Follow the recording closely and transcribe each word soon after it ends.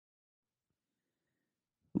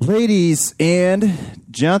Ladies and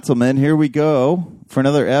gentlemen, here we go for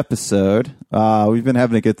another episode. We've been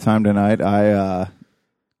having a good time tonight. I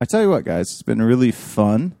tell you what, guys, it's been really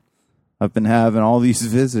fun. I've been having all these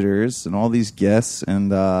visitors and all these guests,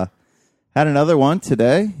 and had another one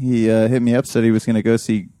today. He hit me up, said he was going to go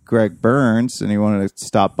see Greg Burns, and he wanted to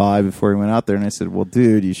stop by before he went out there. And I said, "Well,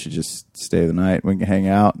 dude, you should just stay the night. We can hang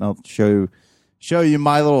out, and I'll show you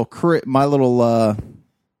my little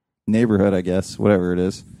neighborhood, I guess, whatever it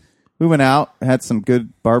is." We went out, had some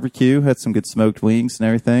good barbecue, had some good smoked wings and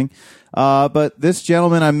everything. But this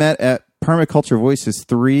gentleman I met at Permaculture Voices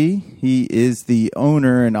 3, he is the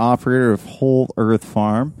owner and operator of Whole Earth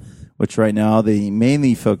Farm, which right now they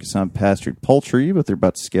mainly focus on pastured poultry, but they're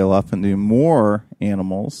about to scale up and do more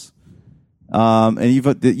animals. And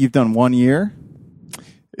you've done 1 year?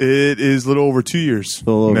 It is a little over 2 years. A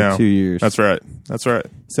little over 2 years. That's right.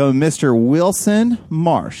 So Mr. Wilson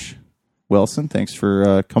Marsh. Wilson, thanks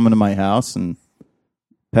for coming to my house and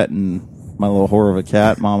petting my little whore of a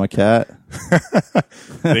cat, Mama Cat.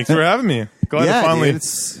 Thanks for having me. Glad to finally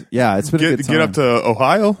it's been a good time. Get up to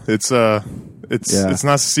Ohio. It's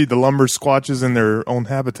nice to see the lumber squatches in their own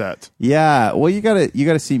habitat. Yeah, well, you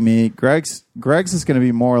gotta see me. Greg's is gonna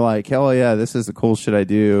be more like, hell yeah, this is the cool shit I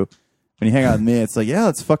do. When you hang out with me, it's like, yeah,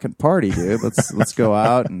 let's fucking party, dude. Let's go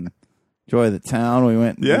out and enjoy the town. We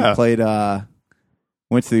went and played.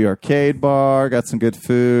 Went to the arcade bar, got some good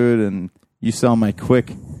food, and you saw my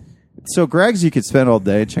quick. So Greg's, you could spend all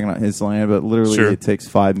day checking out his land, but literally it takes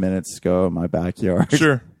 5 minutes to go in my backyard.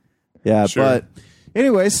 Sure. Yeah, sure. But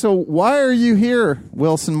anyway, so why are you here,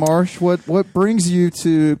 Wilson Marsh? What brings you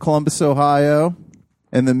to Columbus, Ohio,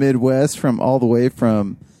 and the Midwest all the way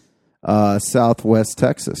from Southwest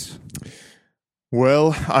Texas?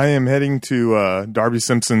 Well, I am heading to Darby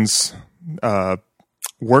Simpson's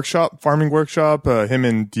farming workshop. Him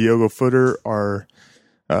and Diogo Footer are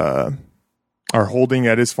holding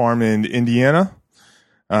at his farm in Indiana.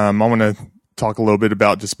 I want to talk a little bit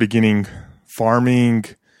about just beginning farming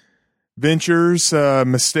ventures,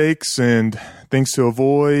 mistakes, and things to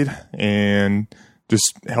avoid, and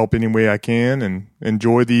just help any way I can and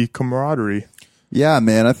enjoy the camaraderie. Yeah,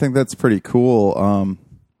 man, I think that's pretty cool.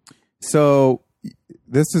 So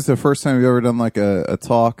this is the first time you've ever done like a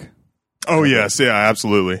talk. Oh, yes. Yeah,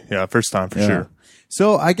 absolutely. Yeah, first time for sure.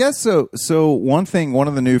 So I guess so one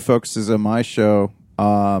of the new focuses on my show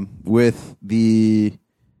with the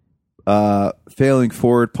Failing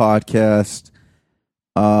Forward podcast.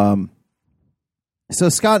 So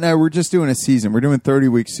Scott and I, we're just doing a season. We're doing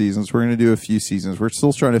 30-week seasons. We're going to do a few seasons. We're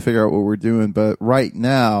still trying to figure out what we're doing. But right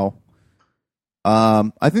now,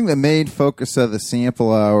 I think the main focus of the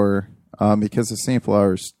sample hour, because the sample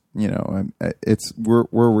hours, it's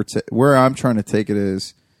where I'm trying to take it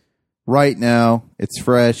is right now. It's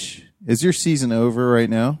fresh. Is your season over right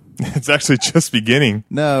now? It's actually just beginning.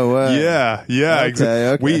 No way. Yeah.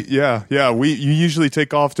 Okay. You usually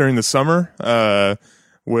take off during the summer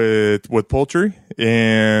with poultry,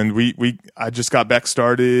 and I just got back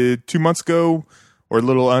started 2 months ago or a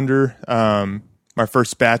little under. My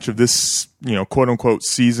first batch of this, quote unquote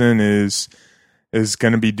season is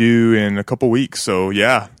going to be due in a couple weeks. So,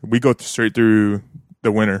 yeah, we go straight through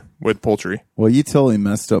the winter with poultry. Well, you totally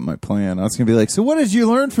messed up my plan. I was going to be like, so what did you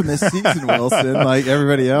learn from this season, Wilson, like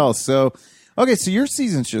everybody else? So, okay, so your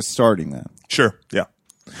season's just starting then. Sure, yeah.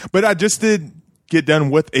 But I just did get done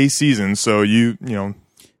with a season, so you know.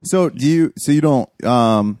 So you don't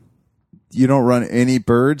run any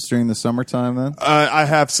birds during the summertime then? I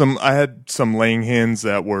had some laying hens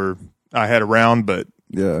that I had around, but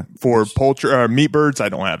yeah, for poultry meat birds, I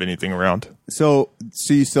don't have anything around. So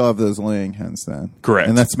you still have those laying hens then? Correct.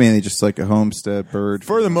 And that's mainly just like a homestead bird?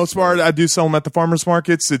 For the most part, I do sell them at the farmers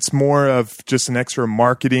markets. It's more of just an extra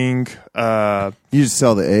marketing. You just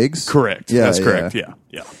sell the eggs? Correct. Yeah, that's correct. Yeah.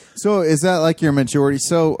 So is that like your majority?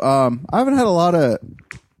 So I haven't had a lot of...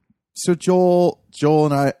 So Joel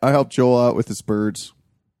and I helped Joel out with his birds.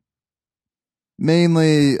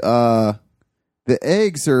 Mainly... the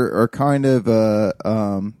eggs are kind of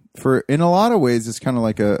for in a lot of ways it's kind of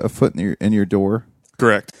like a foot in your door.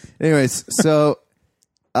 Correct. Anyways, so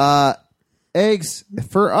eggs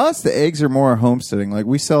for us, the eggs are more homesteading. Like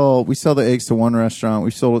we sell the eggs to one restaurant.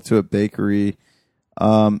 We sold it to a bakery.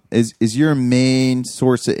 Is your main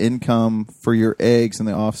source of income for your eggs in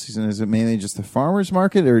the off season? Is it mainly just the farmers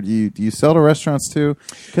market, or do you sell to restaurants too?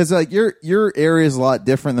 Because like your area is a lot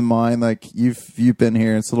different than mine. Like you've been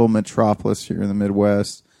here. It's a little metropolis here in the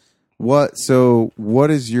Midwest. What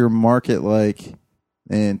is your market like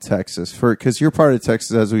in Texas? Because you're part of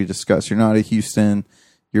Texas, as we discussed. You're not a Houston.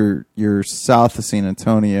 You're south of San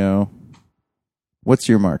Antonio. What's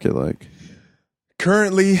your market like?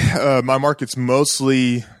 Currently, my market's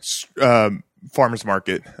mostly farmers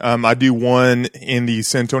market. I do one in the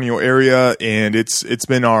San Antonio area, and it's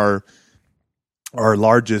been our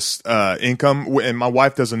largest income. And my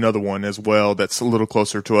wife does another one as well that's a little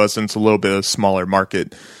closer to us, and it's a little bit of a smaller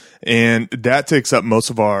market. And that takes up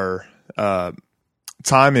most of our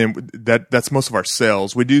time, and that's most of our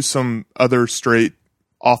sales. We do some other straight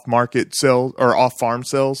off-market sales or off-farm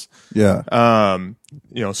sales. Yeah.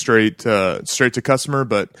 Straight to customer,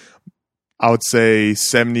 but I would say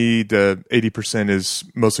 70 to 80% is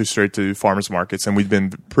mostly straight to farmers markets, and we've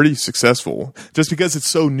been pretty successful just because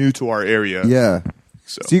it's so new to our area. Yeah.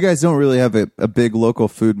 So you guys don't really have a big local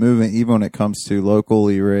food movement, even when it comes to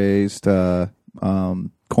locally raised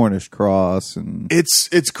Cornish cross, and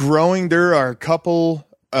it's growing. There are a couple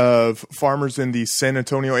of farmers in the San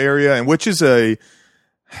Antonio area, and which is a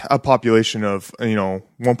population of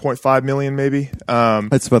 1.5 million maybe.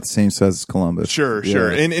 That's about the same size as Columbus. Sure.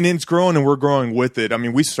 And it's growing, and we're growing with it. I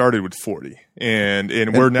mean, we started with 40, and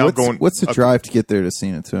we're now going. What's the drive to get there to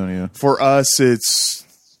San Antonio? For us, it's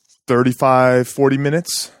 35, 40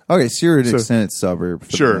 minutes. Okay, so you're an extended suburb.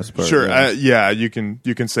 For the most part, Sure. You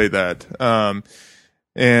can say that.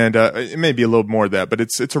 It may be a little more of that, but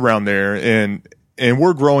it's around there, and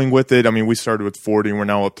we're growing with it. I mean, we started with 40, and we're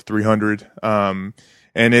now up to 300.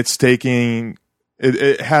 And it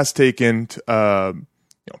has taken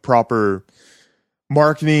proper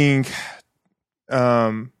marketing. We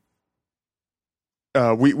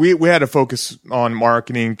had to focus on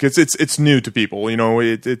marketing because it's new to people.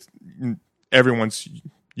 Everyone's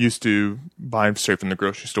used to buying straight from the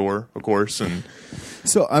grocery store, of course. And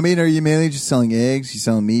so, I mean, are you mainly just selling eggs? You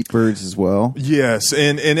selling meat birds as well? Yes,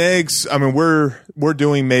 and eggs. I mean, we're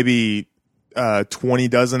doing maybe 20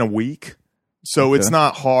 dozen a week. So It's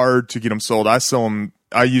not hard to get them sold. I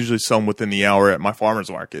usually sell them within the hour at my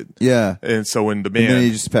farmer's market. Yeah. And so in demand. And then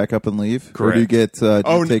you just pack up and leave? Correct. Or do you get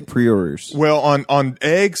you take pre-orders? Well, on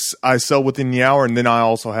eggs, I sell within the hour, and then I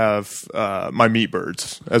also have my meat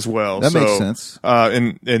birds as well. That makes sense.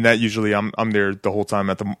 And that usually I'm there the whole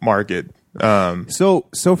time at the market.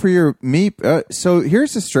 So for your meat, so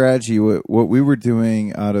here's the strategy. What we were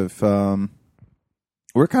doing out of,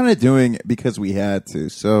 we're kind of doing it because we had to.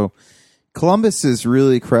 So Columbus is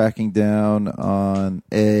really cracking down on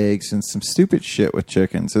eggs and some stupid shit with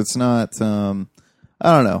chickens. It's not, I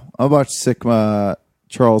don't know. I'm about to sick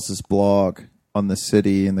Charles's blog on the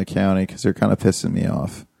city and the county because they're kind of pissing me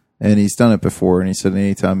off. And he's done it before, and he said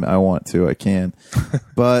anytime I want to, I can.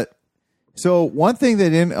 But so one thing they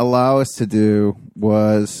didn't allow us to do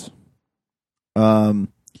was,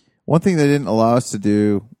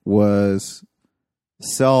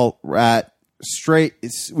 sell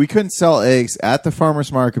we couldn't sell eggs at the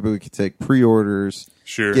farmer's market, but we could take pre-orders,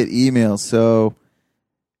 get emails. So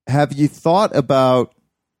have you thought about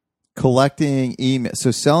collecting emails?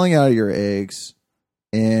 So selling out of your eggs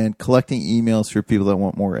and collecting emails for people that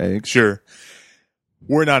want more eggs? Sure.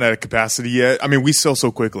 We're not at a capacity yet. I mean, we sell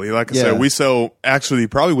so quickly. Like I said, we sell actually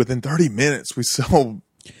probably within 30 minutes. We sell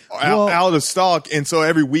out of stock. And so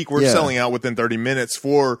every week we're selling out within 30 minutes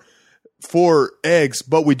for eggs,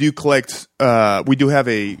 but we do collect. We do have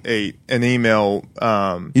an email.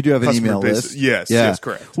 You do have an email list. Yes,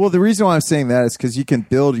 correct. Well, the reason why I'm saying that is because you can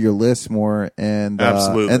build your list more, and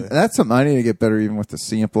absolutely, and that's something I need to get better, even with the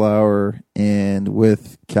sample hour and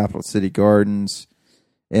with Capital City Gardens,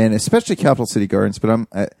 and especially Capital City Gardens. But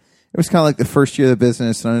it was kind of like the first year of the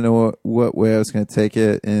business, and I didn't know what way I was going to take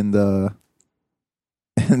it, and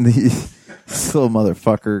these little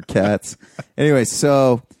motherfucker cats. Anyway,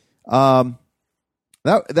 so. That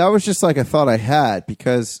was just like a thought I had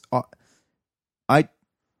because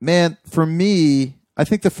for me, I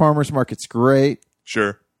think the farmer's market's great.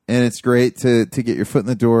 Sure. And it's great to get your foot in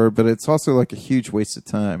the door, but it's also like a huge waste of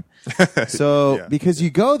time. So because you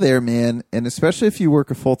go there, man, and especially if you work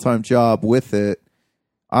a full-time job with it,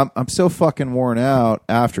 I'm so fucking worn out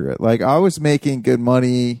after it. Like I was making good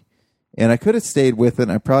money and I could have stayed with it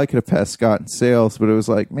and I probably could have passed Scott in sales, but it was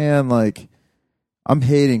like, man, like I'm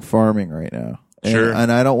hating farming right now.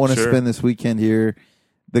 And I don't want to spend this weekend here.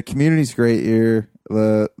 The community's great here.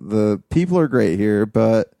 The people are great here.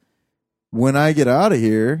 But when I get out of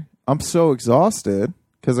here, I'm so exhausted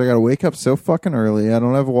because I got to wake up so fucking early. I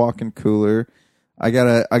don't have a walk-in cooler. I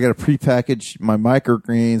gotta prepackage my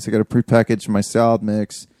microgreens. I gotta prepackage my salad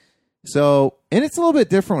mix. So, and it's a little bit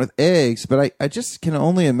different with eggs, but I just can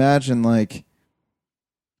only imagine like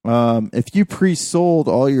if you pre-sold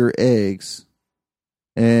all your eggs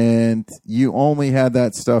and you only had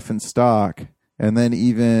that stuff in stock, and then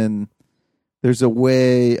even there's a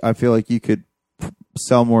way I feel like you could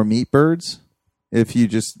sell more meat birds if you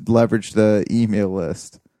just leverage the email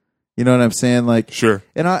list. You know what I'm saying? Like, Sure.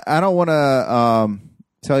 And I don't want to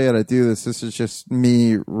tell you how to do this. This is just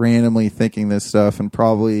me randomly thinking this stuff, and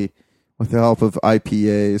probably with the help of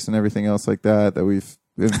IPAs and everything else like that we've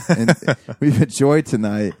enjoyed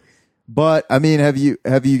tonight. But I mean, have you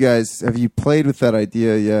played with that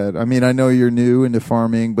idea yet? I mean, I know you're new into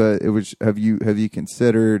farming, but have you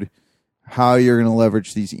considered how you're going to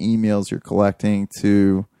leverage these emails you're collecting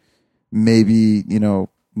to maybe,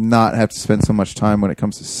 not have to spend so much time when it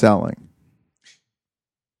comes to selling?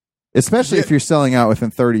 Especially if you're selling out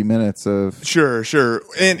within 30 minutes of... Sure.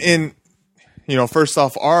 And first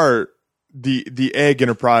off, the egg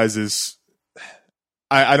enterprise is...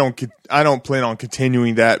 I don't plan on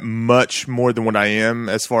continuing that much more than what I am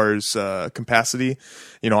as far as capacity.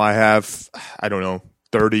 I have,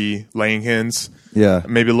 30 laying hens. Yeah.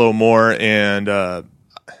 Maybe a little more. And I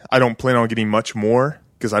don't plan on getting much more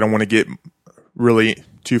because I don't want to get really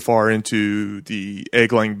too far into the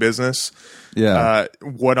egg laying business. Yeah.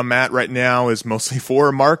 What I'm at right now is mostly for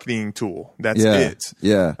a marketing tool. That's it.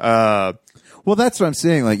 Yeah. Well, that's what I'm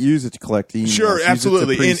saying. Like, use it to collect emails. Sure,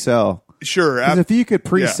 absolutely. Use it to pre-sell. Sure. Because if you could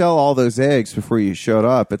pre-sell all those eggs before you showed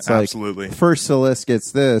up, it's like, absolutely. First the list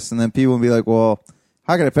gets this, and then people will be like, well,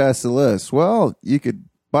 how can I pass the list? Well, you could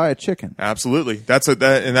buy a chicken. Absolutely. That's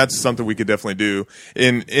something we could definitely do.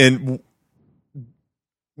 And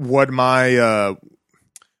what my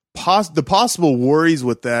the possible worries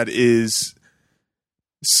with that is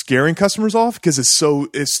scaring customers off, because it's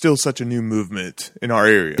still such a new movement in our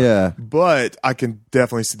area. Yeah. But I can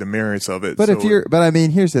definitely see the merits of it. But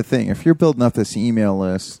here's the thing. If you're building up this email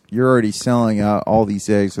list, you're already selling out all these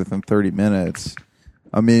eggs within 30 minutes.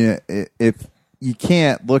 I mean, if you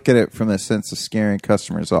can't look at it from the sense of scaring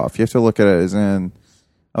customers off. You have to look at it as in,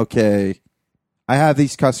 okay, I have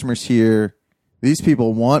these customers here. These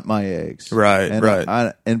people want my eggs. Right,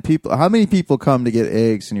 right. And people, how many people come to get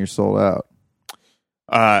eggs and you're sold out?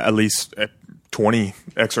 At least 20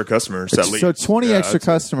 extra customers. At least. So 20 extra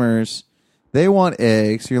customers, they want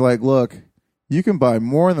eggs. You're like, look, you can buy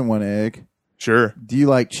more than one egg. Sure. Do you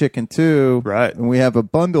like chicken too? Right. And we have a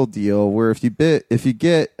bundle deal where if you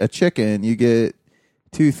get a chicken, you get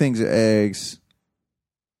 2 things of eggs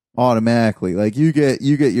automatically. Like you get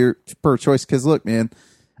your per choice. Because look, man,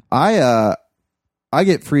 I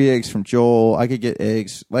get free eggs from Joel. I could get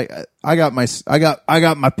eggs. Like I got my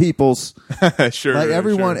peoples. Sure. Like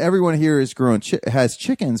everyone here is growing has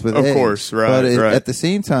chickens with eggs. Of course, right. But right. At the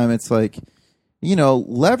same time, it's like,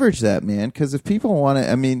 leverage that, man. Because if people want to,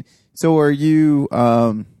 I mean, so are you?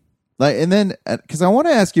 And then because I want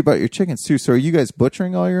to ask you about your chickens too. So are you guys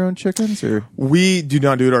butchering all your own chickens, or we do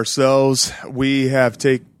not do it ourselves? We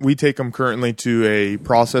take them currently to a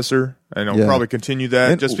processor. And I'll probably continue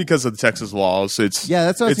that just because of the Texas laws. That's what I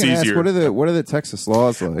was going to ask. What are the Texas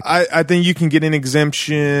laws like? I think you can get an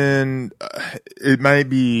exemption. It might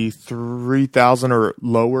be 3,000 or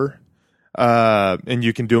lower, and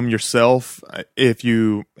you can do them yourself if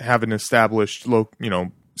you have an established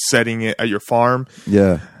setting it at your farm.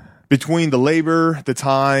 Yeah. Between the labor, the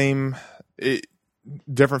time,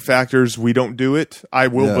 different factors, we don't do it. I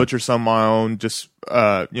will butcher some of my own, just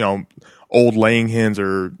old laying hens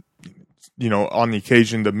or. On the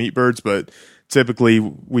occasion, the meat birds, but typically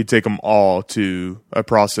we take them all to a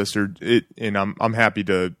processor. And I'm happy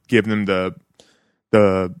to give them the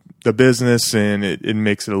business, and it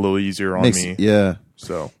makes it a little easier on me. Yeah.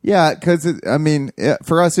 So yeah, because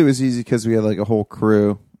for us it was easy because we had like a whole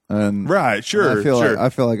crew. And right. Sure. I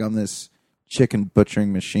feel like I'm this chicken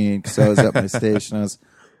butchering machine because I was at my station. I was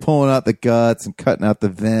pulling out the guts and cutting out the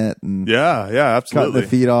vent and absolutely cutting the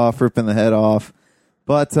feet off, ripping the head off.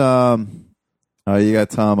 But oh, you got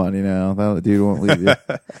Tom on you now. That dude won't leave you.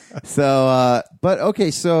 So, but okay.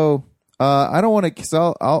 So, I don't want to, because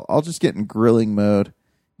I'll just get in grilling mode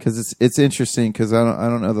because it's interesting because I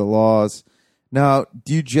don't know the laws. Now,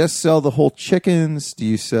 do you just sell the whole chickens? Do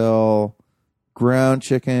you sell ground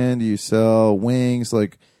chicken? Do you sell wings?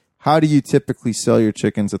 Like, how do you typically sell your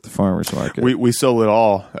chickens at the farmer's market? We sell it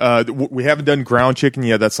all. We haven't done ground chicken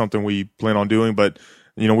yet. That's something we plan on doing, but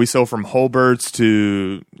we sell from whole birds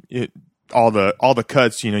to all the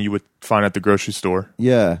cuts, you would find at the grocery store.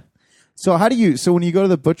 Yeah. So so when you go to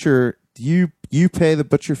the butcher, do you pay the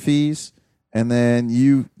butcher fees, and then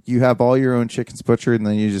you have all your own chickens butchered, and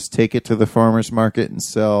then you just take it to the farmer's market and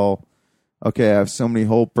sell, okay, I have so many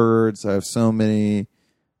whole birds, I have so many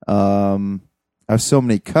cuts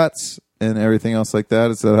and everything else like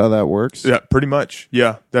that. Is that how that works? Yeah, pretty much.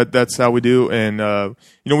 Yeah. That's how we do. And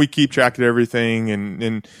we keep track of everything,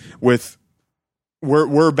 and with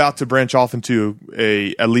We're about to branch off into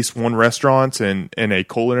at least one restaurant and a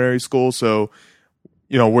culinary school. So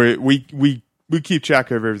we keep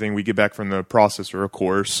track of everything we get back from the processor, of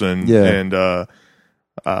course, and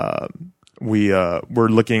we're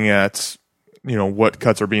looking at what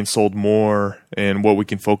cuts are being sold more and what we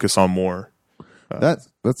can focus on more.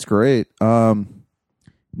 That's great.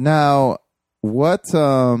 Now what?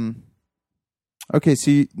 Okay,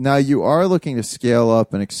 so now you are looking to scale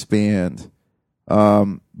up and expand,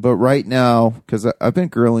 but right now, because I've been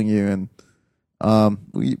grilling you, and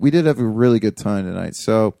we did have a really good time tonight.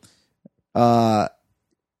 So, what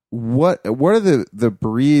are the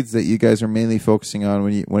breeds that you guys are mainly focusing on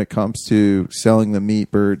when it comes to selling the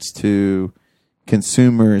meat birds to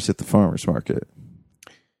consumers at the farmers market?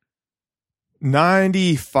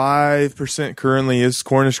 95% currently is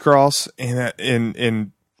Cornish cross,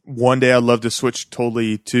 and one day I'd love to switch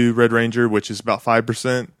totally to Red Ranger, which is about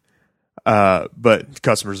 5%. But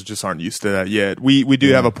customers just aren't used to that yet. We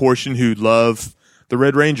do have a portion who love the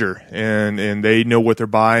Red Ranger, and they know what they're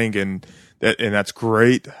buying, and that's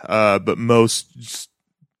great. But most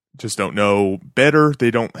just don't know better.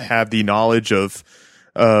 They don't have the knowledge of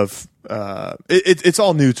it's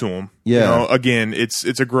all new to them. Yeah. Again,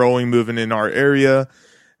 it's a growing movement in our area.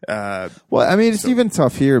 Well, I mean, it's even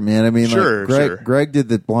tough here, man. I mean, sure, Greg did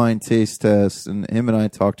the blind taste test, and him and I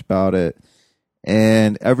talked about it,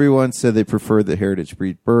 and everyone said they preferred the heritage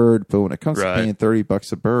breed bird, but when it comes to paying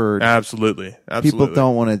 $30 a bird, absolutely, people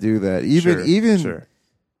don't want to do that.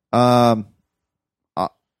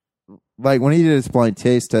 Like when he did his blind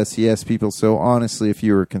taste test, he asked people, so honestly, if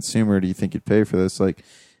you were a consumer, do you think you'd pay for this? Like,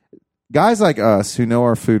 guys like us who know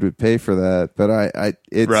our food would pay for that, but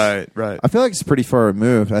it's right. I feel like it's pretty far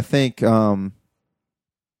removed. I think, when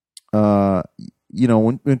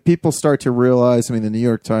people start to realize, I mean, the New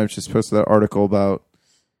York Times just posted that article about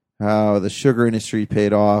how the sugar industry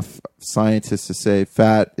paid off scientists to say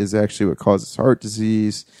fat is actually what causes heart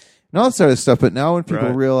disease and all that sort of stuff. But now when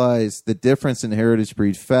people realize the difference in heritage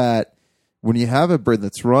breed fat, when you have a bird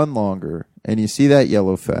that's run longer and you see that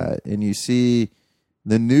yellow fat and you see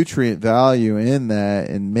the nutrient value in that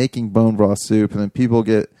and making bone broth soup, and then people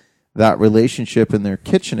get that relationship in their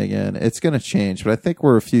kitchen again, it's going to change. But I think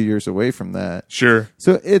we're a few years away from that. Sure.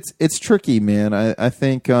 So it's tricky, man. I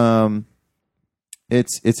think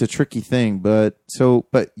it's a tricky thing, but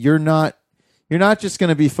you're not just going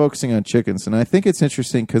to be focusing on chickens. And I think it's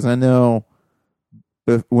interesting because I know,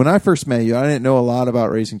 but when I first met you, I didn't know a lot about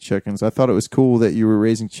raising chickens. I thought it was cool that you were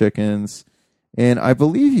raising chickens. And I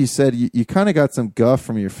believe you said you kind of got some guff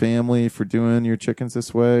from your family for doing your chickens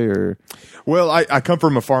this way, or? Well, I come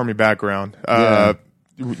from a farming background. Yeah.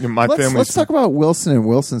 Let's talk about Wilson and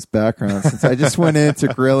Wilson's background, since I just went into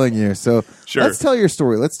grilling you. So let's tell your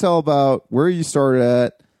story. Let's tell about where you started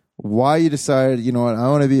at, why you decided, you know what, I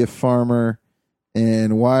want to be a farmer,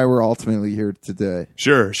 and why we're ultimately here today.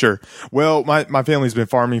 Sure. Well, my family's been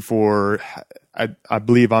farming for, I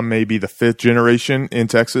believe I'm maybe the 5th generation in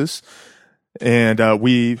Texas. And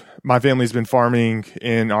my family's been farming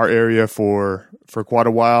in our area for quite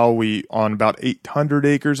a while. We on about 800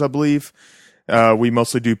 acres, I believe. We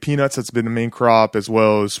mostly do peanuts. That's been the main crop, as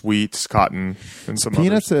well as wheat, cotton, and some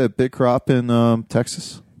peanuts. Others. A big crop in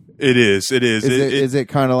Texas. It is. Is it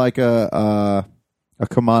kind of like a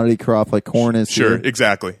commodity crop like corn is? Sure, here?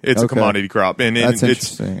 exactly. It's a commodity crop, and that's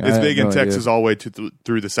interesting. It's big in Texas all the way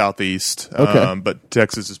through the southeast. Okay. But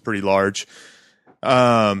Texas is pretty large.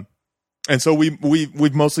 And so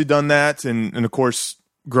we've mostly done that, and of course,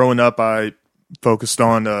 growing up, I focused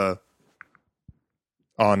on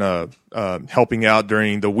helping out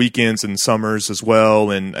during the weekends and summers as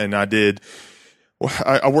well, and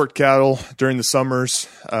I worked cattle during the summers,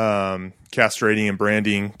 castrating and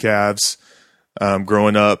branding calves,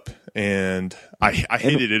 growing up, and I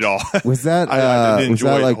hated it all. Was that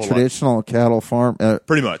like traditional cattle farm?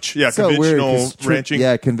 Pretty much, yeah. So conventional ranching.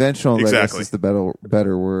 Yeah, conventional. Exactly. Is the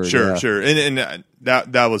better word. Sure. And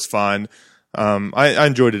that was fun. I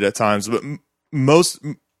enjoyed it at times, but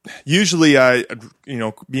usually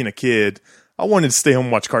being a kid, I wanted to stay home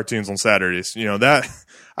and watch cartoons on Saturdays. That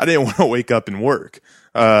I didn't want to wake up and work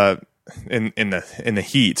in the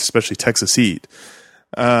heat, especially Texas heat.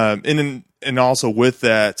 And also with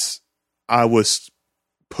that, I was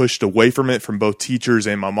pushed away from it from both teachers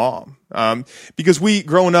and my mom. Because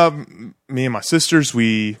growing up, me and my sisters,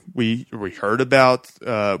 we heard about,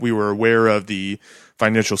 we were aware of the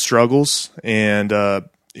financial struggles, and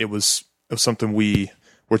it was something we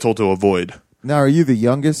were told to avoid. Now, are you the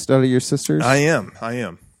youngest out of your sisters? I am.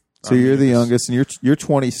 So you're the youngest, and you're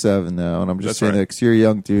 27 now, and I'm just saying that because you're a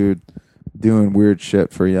young dude doing weird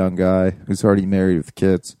shit for a young guy who's already married with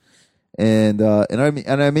kids. And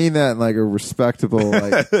I mean that in like a respectable,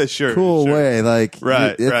 like cool way. Like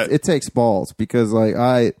it takes balls, because like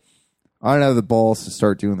I don't have the balls to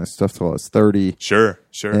start doing this stuff till I was 30. Sure.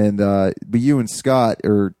 And but you and Scott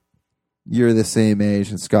you're the same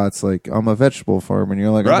age, and Scott's like, I'm a vegetable farmer, and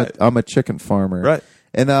you're like, I'm a chicken farmer, right?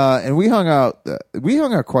 And we hung out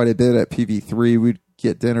quite a bit at PV3. We'd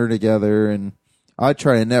get dinner together, and I'd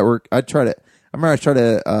try to network. I tried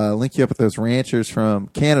to link you up with those ranchers from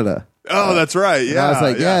Canada. Oh, that's right. Yeah, I was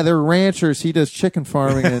like, yeah, they're ranchers. He does chicken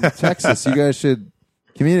farming in Texas. You guys should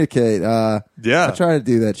communicate. I try to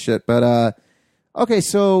do that shit, but okay.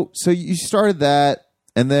 So you started that.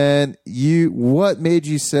 And then what made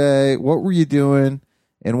you say, what were you doing,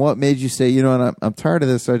 and what made you say, you know what, I'm tired of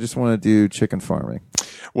this, I just want to do chicken farming?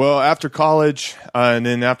 Well, after college,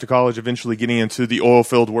 eventually getting into the oil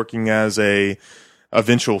field, working as a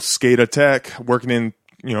eventual SCADA tech, working in,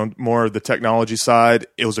 more of the technology side.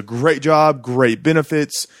 It was a great job, great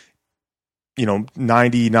benefits.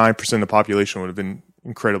 99% of the population would have been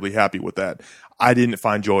incredibly happy with that. I didn't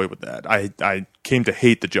find joy with that. I came to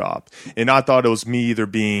hate the job, and I thought it was me either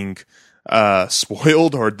being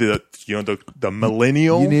spoiled or the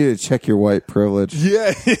millennial. You need to check your white privilege.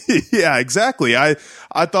 Yeah, yeah, exactly. I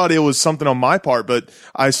thought it was something on my part, but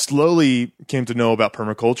I slowly came to know about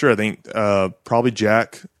permaculture. I think probably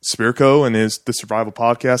Jack Spirko and the Survival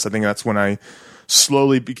Podcast. I think that's when I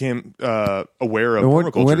slowly became aware of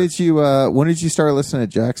permaculture. When did you start listening to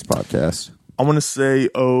Jack's podcast? I want to say,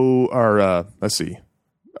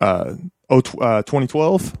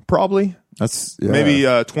 2012, probably. That's maybe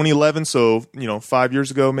 2011. So 5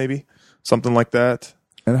 years ago, maybe something like that.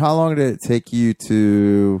 And how long did it take you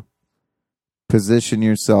to position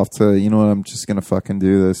yourself to, I'm just gonna fucking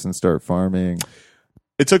do this and start farming?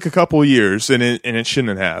 It took a couple of years, and it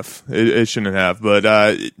shouldn't have. It shouldn't have. But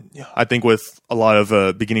I think with a lot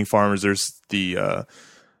of beginning farmers, there's the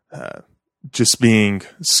just being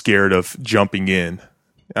scared of jumping in,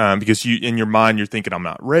 because in your mind you're thinking, I'm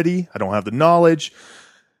not ready, I don't have the knowledge,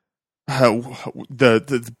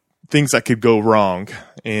 the things that could go wrong,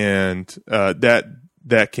 and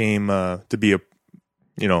that came to be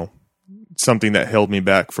something that held me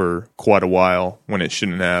back for quite a while when it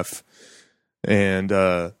shouldn't have. And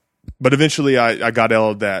but eventually I got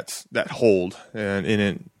out of that hold, and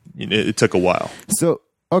it took a while.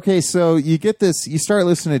 Okay, so you get this. You start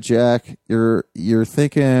listening to Jack. You're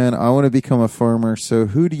thinking, I want to become a farmer. So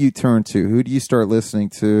who do you turn to? Who do you start listening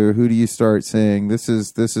to? Who do you start saying, this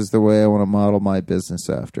is the way I want to model my business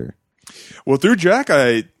after? Well, through Jack,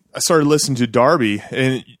 I started listening to Darby,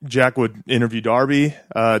 and Jack would interview Darby.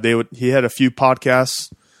 He had a few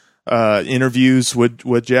podcasts, interviews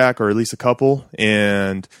with Jack, or at least a couple,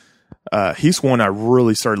 and he's one I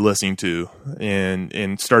really started listening to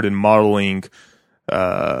and started modeling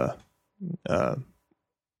my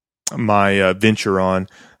venture on.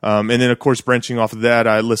 And then, of course, branching off of that,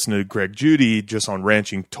 I listened to Greg Judy just on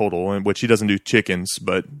ranching total, in which he doesn't do chickens,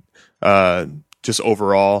 but just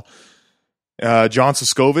overall. John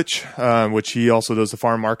Soskovich, which he also does the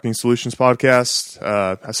Farm Marketing Solutions podcast.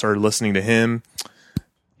 I started listening to him.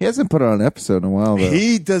 He hasn't put on an episode in a while, though.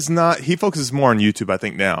 He does not. He focuses more on YouTube, I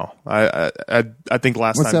think, now. I think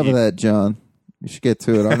last time. What's up with that, John? You should get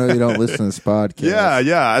to it. I know you don't listen to this podcast.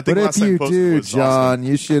 Yeah. I think. But if you do, John, awesome.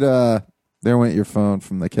 You should. There went your phone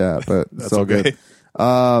from the cat, but it's all okay. good.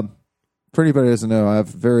 For anybody who doesn't know, I have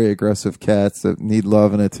very aggressive cats that need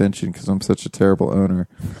love and attention because I'm such a terrible owner.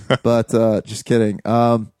 But just kidding.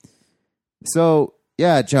 So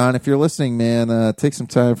yeah, John, if you're listening, man, take some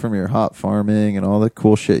time from your hop farming and all the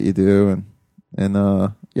cool shit you do, and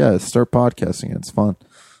start podcasting. It's fun.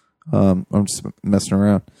 I'm just messing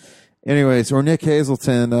around. Anyways, or Nick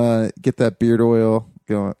Hazelton, get that beard oil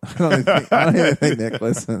going. I don't even think Nick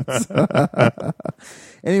listens.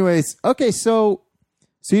 Anyways, okay, so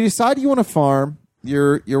you decide you want to farm.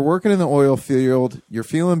 You're working in the oil field. You're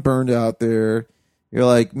feeling burned out there. You're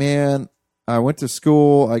like, man, I went to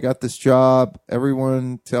school. I got this job.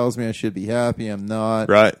 Everyone tells me I should be happy. I'm not.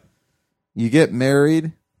 Right. You get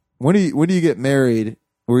married. When do you get married?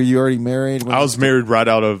 Were you already married? I was married right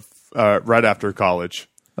after college.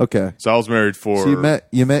 Okay. So I was married for. So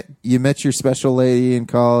you met your special lady in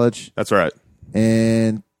college. That's right.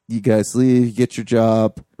 And you guys leave, you get your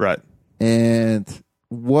job. Right. And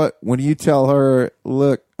when you tell her,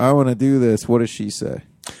 look, I want to do this, what does she say?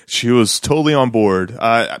 She was totally on board.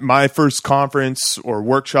 My first conference or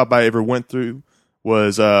workshop I ever went through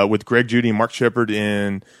was with Greg Judy and Mark Shepard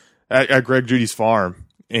at Greg Judy's farm.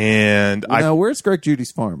 And now, where's Greg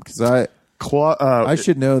Judy's farm? Because I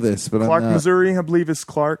should know this, but Clark, I'm not. Missouri, I believe it's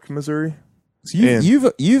Clark, Missouri. So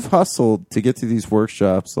you've hustled to get to these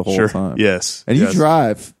workshops the whole time. Yes. And you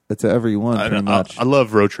drive to every one pretty much. I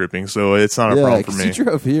love road tripping, so it's not a problem for me. You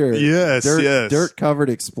drove here. Yes, dirt covered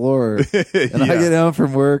Explorer. And I Yeah. get home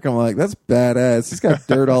from work, I'm like, that's badass. He's got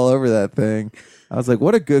dirt all over that thing. I was like,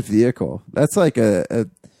 what a good vehicle. That's like to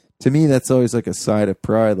me, that's always like a sign of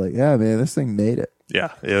pride. Like, yeah, man, this thing made it.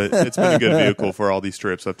 Yeah, it's been a good vehicle for all these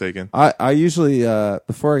trips I've taken. I usually,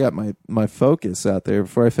 before I got my Focus out there,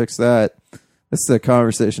 before I fixed that, this is a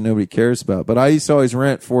conversation nobody cares about. But I used to always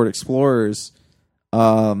rent Ford Explorers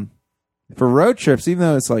for road trips, even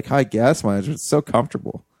though it's like high gas mileage. It's so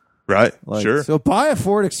comfortable. Right, Like, sure. So buy a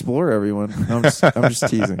Ford Explorer, everyone. I'm just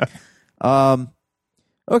teasing.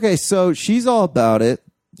 Okay, so she's all about it.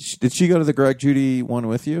 Did she go to the Greg Judy one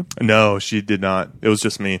with you? No, she did not. It was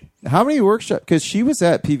just me. How many workshops? Because she was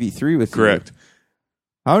at PV3 with you. Correct.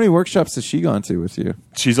 How many workshops has she gone to with you?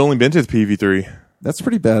 She's only been to the PV3. That's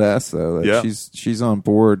pretty badass, though. Like, Yeah. she's on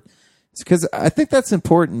board. Because I think that's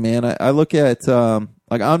important, man. I look at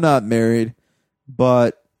like, I'm not married,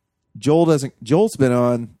 but Joel's been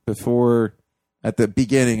on before. At the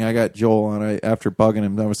beginning, I got Joel on. After bugging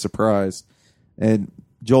him, I was surprised. And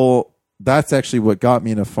Joel, that's actually what got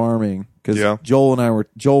me into farming. Because Joel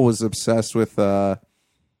was obsessed with Will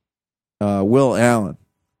Allen.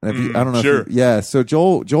 I don't know. Sure. So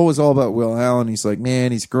Joel was all about Will Allen. He's like,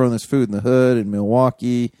 man, he's growing this food in the hood in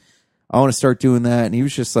Milwaukee. I want to start doing that. And he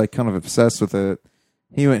was just like kind of obsessed with it.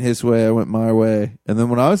 He went his way, I went my way. And then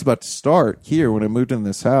when I was about to start here, when I moved in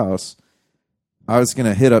this house, I was going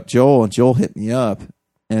to hit up Joel, and Joel hit me up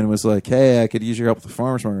and was like, hey, I could use your help with the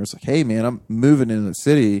farmer's market. I was like, hey, man, I'm moving into the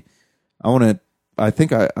city. I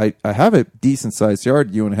think I have a decent sized yard.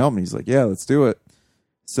 Do you want to help me? He's like, yeah, let's do it.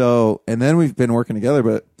 So, and then we've been working together,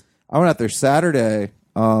 but I went out there Saturday.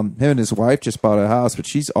 Him and his wife just bought a house, but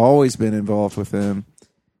she's always been involved with him.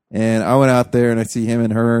 And I went out there and I see him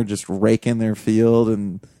and her just raking their field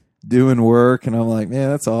and doing work. And I'm like, man,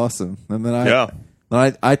 that's awesome. And then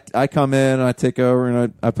I come in and I take over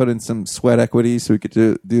and I put in some sweat equity so we could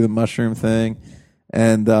do the mushroom thing.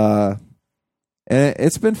 And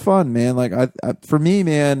it's been fun, man. Like for me,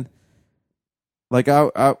 man, like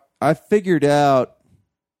I figured out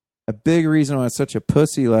a big reason why I was such a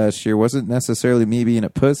pussy last year wasn't necessarily me being a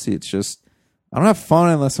pussy. It's just I don't have fun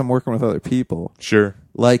unless I'm working with other people. Sure.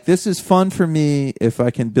 Like, this is fun for me if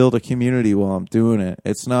I can build a community while I'm doing it.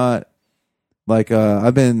 It's not like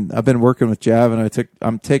I've been working with Javin.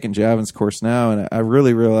 I'm taking Javin's course now, and I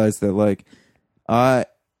really realized that like I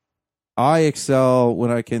excel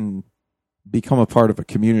when I can become a part of a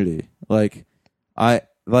community.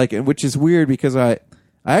 Which is weird because I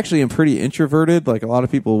actually am pretty introverted. Like, a lot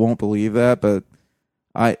of people won't believe that, but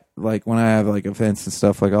I like when I have like events and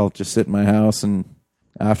stuff, like I'll just sit in my house and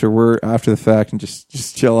after the fact and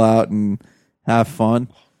just chill out and have fun.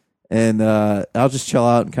 And I'll just chill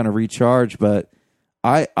out and kind of recharge. But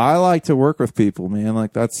I like to work with people, man.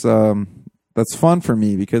 Like that's fun for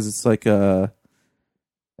me because it's like I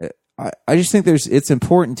just think it's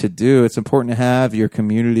important to do. It's important to have your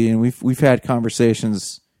community, and we've had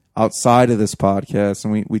conversations outside of this podcast,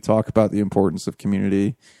 and we talk about the importance of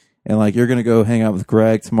community. And like, you're gonna go hang out with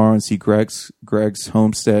Greg tomorrow and see Greg's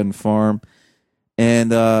homestead and farm.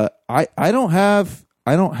 And I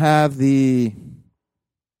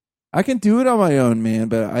can do it on my own, man,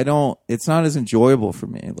 but it's not as enjoyable for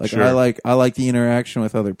me. Like, sure. I like the interaction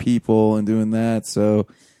with other people and doing that. So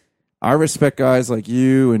I respect guys like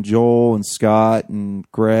you and Joel and Scott and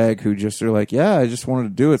Greg who just are like, yeah, I just wanted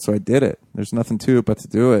to do it, so I did it. There's nothing to it but to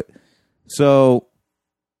do it. So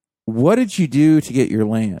what did you do to get your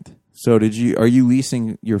land? So are you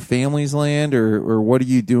leasing your family's land, or what are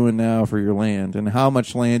you doing now for your land? And how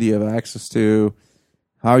much land do you have access to?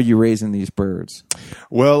 How are you raising these birds?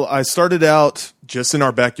 Well, I started out just in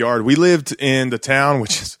our backyard. We lived in the town,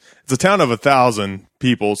 it's a town of 1,000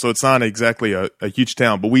 people, so it's not exactly a huge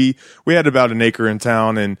town, but we had about an acre in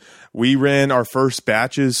town, and we ran our first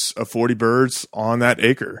batches of 40 birds on that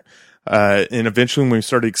acre. And eventually when we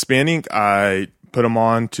started expanding, I put them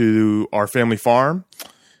on to our family farm,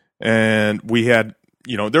 and we had,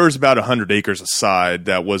 there was about 100 acres aside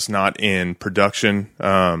that was not in production,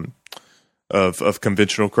 of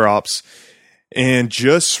conventional crops. And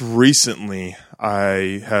just recently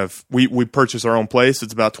we purchased our own place.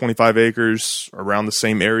 It's about 25 acres around the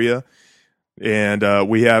same area. And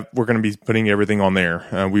we're going to be putting everything on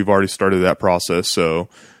there. We've already started that process. So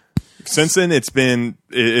since then it's been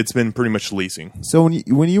pretty much leasing. So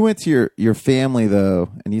when you went to your family though,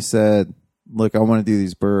 and you said, look, I want to do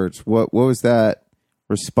these birds, what was that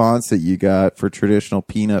response that you got for traditional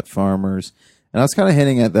peanut farmers? And I was kind of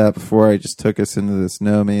hinting at that before I just took us into this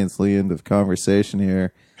no man's land of conversation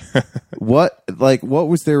here. What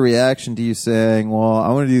was their reaction to you saying, well, I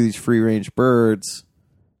want to do these free range birds?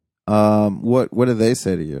 What did they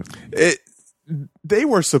say to you? They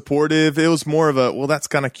were supportive. It was more of a, well, that's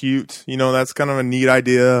kind of cute. That's kind of a neat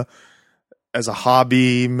idea as a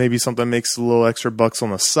hobby. Maybe something makes a little extra bucks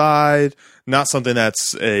on the side. Not something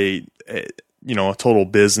that's a total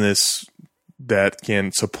business that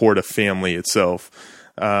can support a family itself.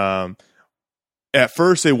 At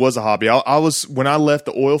first, it was a hobby. When I left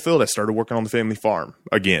the oil field, I started working on the family farm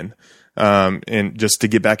again, and just to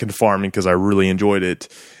get back into farming because I really enjoyed it.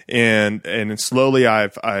 And slowly,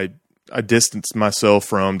 I distanced myself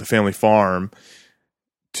from the family farm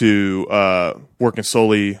to working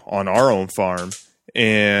solely on our own farm,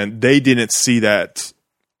 and they didn't see that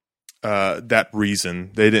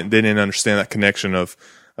reason. They didn't understand that connection of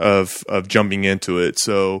jumping into it.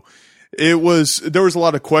 So there was a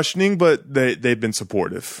lot of questioning, but they've been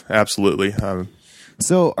supportive. Absolutely.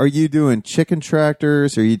 So are you doing chicken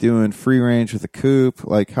tractors? Are you doing free range with a coop?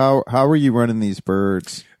 Like how are you running these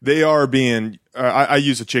birds? They are being, I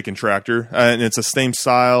use a chicken tractor, and it's the same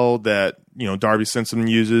style that, Darby Simpson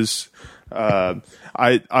uses. I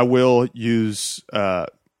will use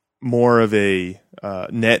more of a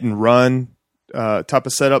net and run type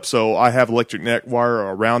of setup. So I have electric net wire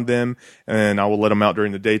around them, and I will let them out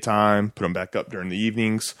during the daytime, put them back up during the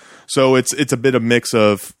evenings. So it's a bit of mix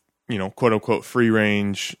of, quote unquote free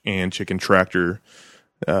range and chicken tractor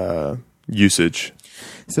usage.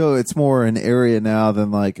 So it's more an area now than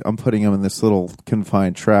like I'm putting them in this little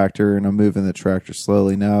confined tractor and I'm moving the tractor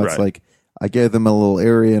slowly. Now it's like I give them a little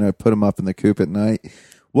area and I put them up in the coop at night.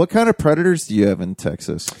 What kind of predators do you have in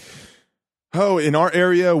Texas? Oh, in our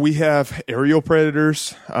area, we have aerial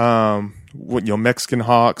predators, Mexican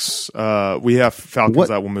hawks. We have falcons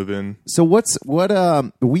that will move in. So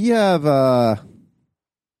we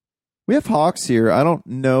have hawks here. I don't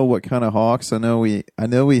know what kind of hawks. I know we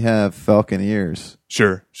have falconeers.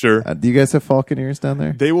 Sure. Do you guys have falconeers down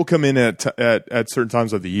there? They will come in at certain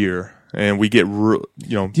times of the year, and we get Do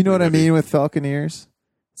you know what I mean with falconeers?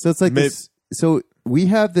 So it's like this. So we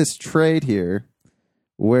have this trade here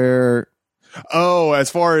where. Oh, as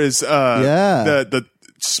far as the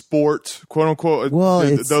sport, quote unquote. Well,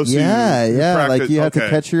 those who practice, like you have to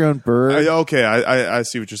catch your own bird. I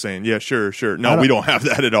see what you're saying. Yeah, sure. No, we don't have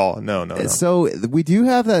that at all. No. So we do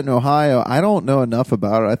have that in Ohio. I don't know enough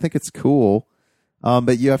about it. I think it's cool,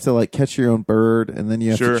 but you have to like catch your own bird, and then you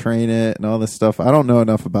have to train it and all this stuff. I don't know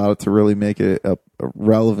enough about it to really make it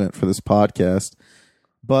relevant for this podcast,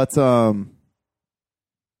 but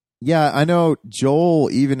yeah, I know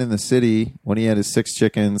Joel, even in the city, when he had his 6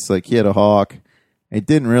 chickens, like he had a hawk. He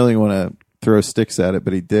didn't really want to throw sticks at it,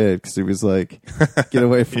 but he did because he was like, get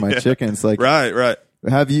away from my chickens. Like, right.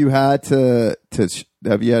 Have you had to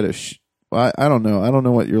I don't know. I don't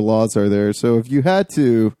know what your laws are there. So if you had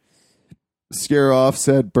to scare off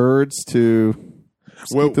said birds to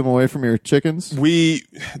keep them away from your chickens?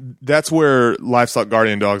 That's where livestock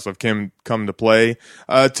guardian dogs have come to play.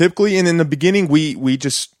 Typically, and in the beginning, we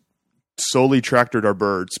just solely tractored our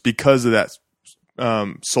birds because of that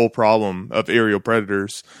sole problem of aerial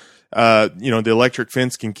predators. The electric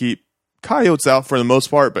fence can keep coyotes out for the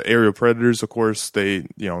most part, but aerial predators, of course,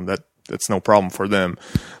 that's no problem for them.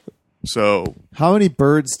 So, how many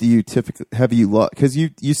birds do you typically have you lost? Because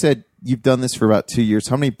you said you've done this for about 2 years.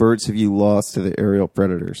 How many birds have you lost to the aerial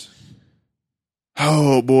predators?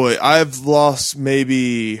 Oh boy, I've lost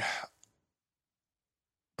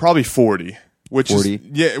probably 40.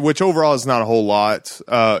 Which overall is not a whole lot.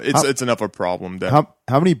 It's enough of a problem.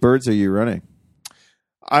 How many birds are you running?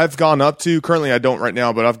 I've gone up to, currently I don't right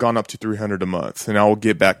now, but I've gone up to 300 a month, and I will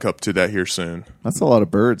get back up to that here soon. That's a lot of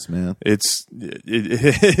birds, man.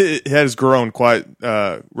 It has grown quite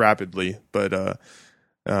rapidly, but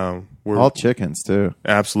we're all chickens too.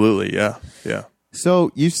 Absolutely, yeah.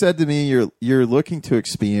 So you said to me you're looking to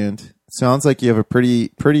expand. Sounds like you have a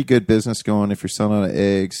pretty good business going if you're selling out of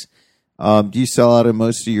eggs. Do you sell out of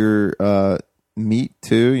most of your meat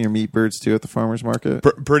too, your meat birds too at the farmer's market?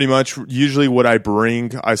 Pretty much. Usually what I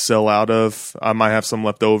bring, I sell out of. I might have some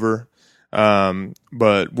left over.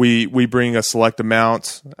 But we bring a select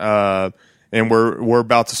amount, and we're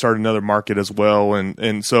about to start another market as well.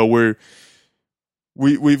 And so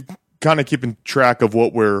we've kind of keeping track of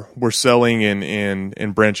what we're selling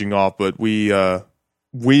and branching off, but we've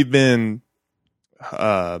been,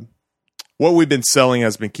 what we've been selling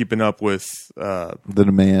has been keeping up with the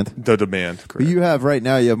demand. Correct. But you have right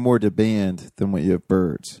now. You have more demand than what you have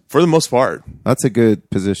birds. For the most part, that's a good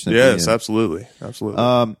position. Yes, absolutely.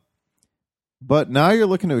 But now you're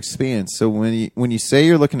looking to expand. So when you say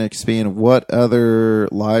you're looking to expand, what other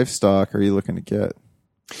livestock are you looking to get?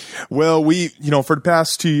 Well, for the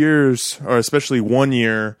past 2 years, or especially 1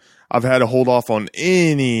 year, I've had to hold off on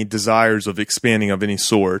any desires of expanding of any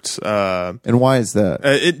sort. And why is that?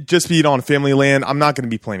 It just being on family land. I'm not going to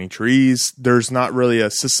be planting trees. There's not really a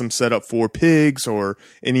system set up for pigs or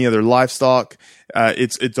any other livestock.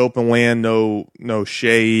 It's open land, no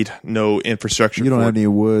shade, no infrastructure. You don't have any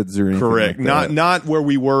woods or anything. Correct. Like that. Not where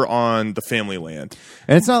we were on the family land.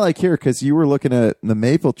 And it's not like here, because you were looking at the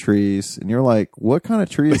maple trees and you're like, what kind of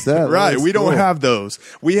tree is that? Right. We don't have those.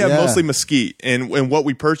 We have Yeah. mostly mesquite, and what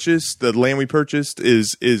we purchased, the land we purchased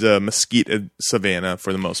is a mesquite savanna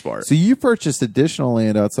for the most part. So you purchased additional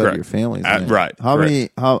land outside Correct. of your family's land. Right. How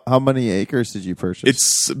Correct. how many acres did you purchase?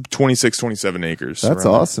 It's 26, 27 acres. That's around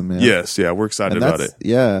there. awesome, man. Yes. Yeah. We're excited about it.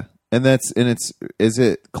 Yeah. And is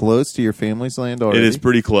it close to your family's land already? It is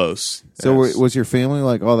pretty close. So Yes. was your family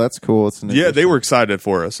like, oh, that's cool? It's an Yeah, they addition. were excited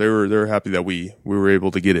for us. They were happy that we were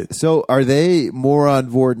able to get it. So are they more on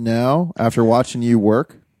board now after watching you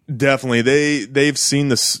work? Definitely, they've seen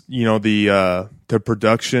this, the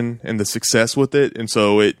production and the success with it, and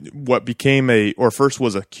so what became first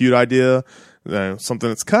was a cute idea, something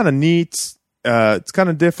that's kind of neat. It's kind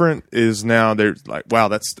of different. Is now they're like, wow,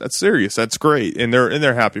 that's serious. That's great, and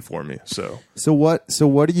they're happy for me. So What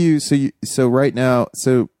do you right now?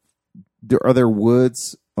 So are there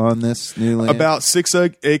woods on this new land? about 6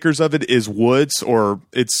 acres of it is woods, or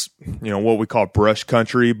it's what we call brush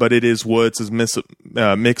country, but it is woods. It's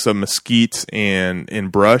a mix of mesquite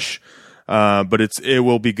and brush. But it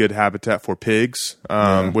will be good habitat for pigs,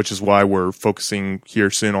 which is why we're focusing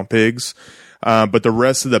here soon on pigs. But the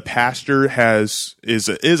rest of the pasture is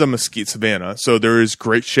a mesquite savanna, so there is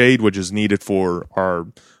great shade, which is needed for our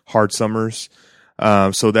hard summers.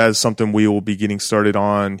 So that is something we will be getting started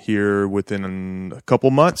on here within a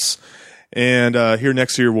couple months. And here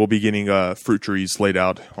next year, we'll be getting fruit trees laid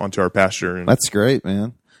out onto our pasture. And That's great,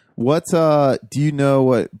 man. What do you know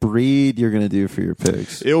what breed you're going to do for your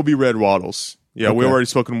pigs? it will be red wattles. Yeah, Okay. we've already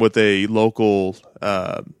spoken with a local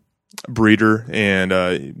breeder,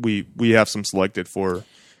 and we have some selected for.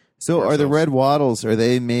 So are the red wattles, are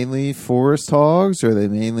they mainly forest hogs? Or are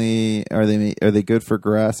they good for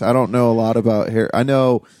grass? I don't know a lot about here. I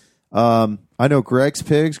know Greg's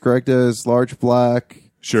pigs. Greg does large black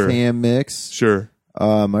Sure. ham mix. Sure.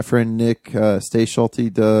 My friend Nick Stay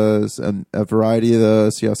does a variety of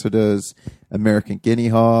those. He also does American guinea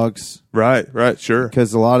hogs, Right. Sure.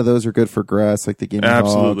 because a lot of those are good for grass, like the guinea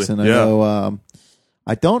Absolutely. hogs. And I Yeah. know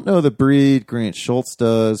I don't know the breed Grant Schultz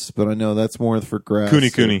does, but I know that's more for grass. Cooney.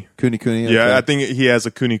 Cooney. Yeah, okay. I think he has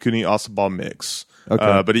a Cooney Ossabaw mix.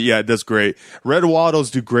 Okay. But it does great. Red wattles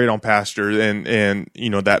do great on pasture, and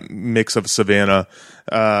that mix of savanna.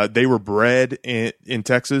 They were bred in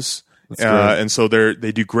Texas, That's great. and so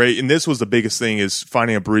they do great. And this was the biggest thing, is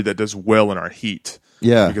finding a breed that does well in our heat.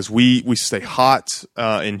 Yeah. Because we stay hot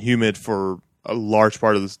and humid for a large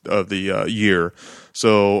part of the year.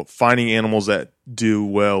 So finding animals that do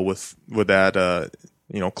well with that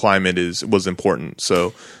climate was important.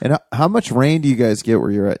 So And how much rain do you guys get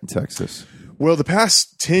where you're at in Texas? well, the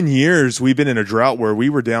past 10 years we've been in a drought where we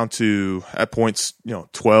were down to at points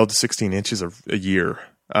 12 to 16 inches a year.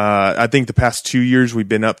 I think the past 2 years we've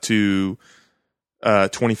been up to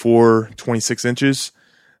 24, 26 inches.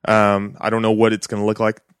 I don't know what it's going to look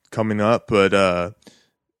like coming up, but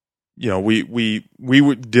we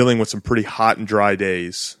were dealing with some pretty hot and dry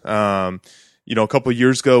days. A couple of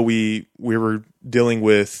years ago, we were dealing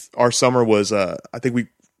with, our summer was, I think we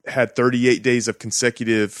had 38 days of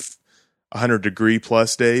consecutive 100-degree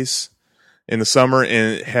plus days in the summer,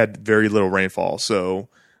 and it had very little rainfall. So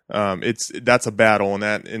that's a battle, and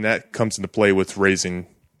that comes into play with raising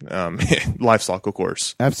livestock, of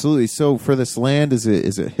course. Absolutely. So for this land, is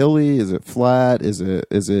it hilly? Is it flat? Is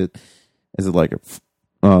it like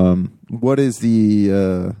what is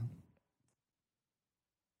the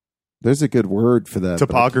there's a good word for that.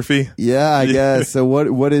 Topography. Yeah, I guess. So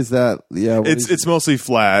what is that? Yeah, It's mostly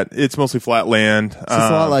flat. It's mostly flat land. it's a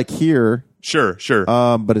lot like here. Sure.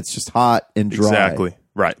 But it's just hot and dry. Exactly.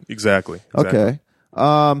 Right. Exactly. Okay.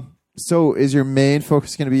 So is your main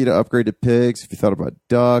focus going to be to upgrade to pigs? Have you thought about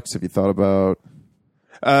ducks? Have you thought about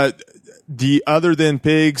The other than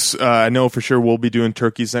pigs, I know for sure we'll be doing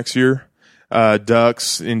turkeys next year.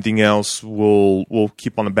 Ducks, anything else, we'll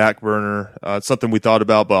keep on the back burner. It's something we thought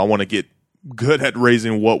about, but I want to get good at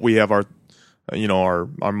raising what we have our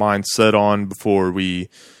mind set on before we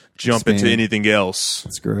jump into Expand. anything else.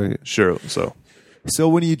 That's great. Sure. So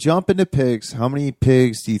when you jump into pigs, how many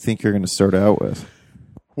pigs do you think you're going to start out with?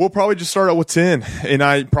 We'll probably just start out with 10, and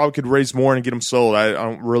I probably could raise more and get them sold. I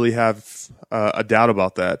don't really have a doubt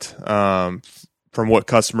about that from what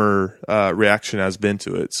customer reaction has been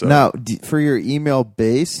to it. So now, for your email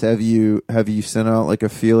base, have you sent out like a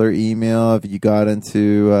feeler email? Have you got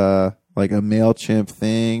into like a MailChimp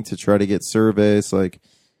thing to try to get surveys? Like,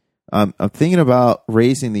 I'm thinking about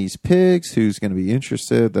raising these pigs. Who's going to be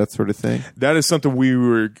interested? That sort of thing. That is something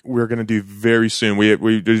we're going to do very soon.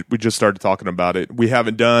 We just started talking about it. We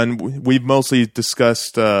haven't done. We've mostly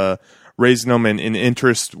discussed raising them and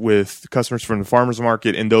interest with customers from the farmers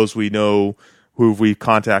market and those we know who we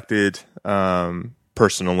contacted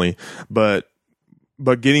personally. But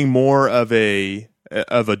getting more of a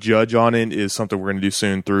judge on it is something we're going to do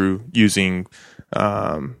soon through using.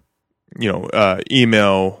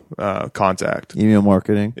 Email contact. Email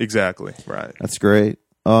marketing. Exactly. Right. That's great.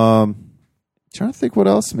 Trying to think what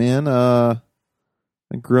else, man. I'm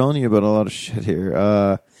grilling you about a lot of shit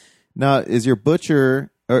here. Now, is your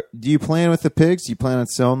butcher, or do you plan with the pigs? Do you plan on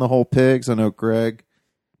selling the whole pigs? I know, Greg,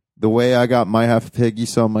 the way I got my half a pig, you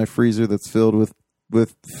saw my freezer that's filled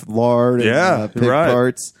with lard and pig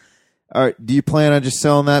parts. All right, do you plan on just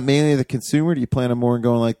selling that mainly to the consumer? Do you plan on more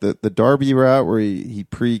going like the Darby route where he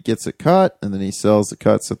gets it cut and then he sells the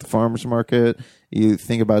cuts at the farmer's market? You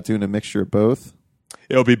think about doing a mixture of both?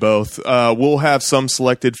 It'll be both. We'll have some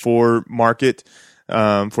selected for market,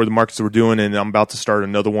 for the markets that we're doing, and I'm about to start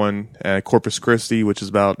another one at Corpus Christi, which is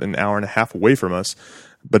about an hour and a half away from us.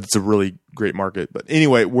 But it's a really great market. But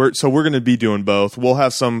anyway, we're going to be doing both. We'll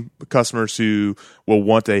have some customers who will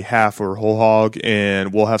want a half or whole hog,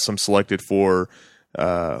 and we'll have some selected for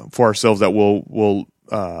ourselves that we'll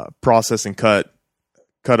process and cut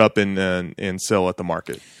up and sell at the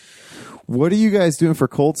market. What are you guys doing for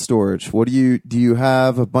cold storage? Do you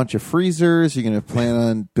have a bunch of freezers? You're going to plan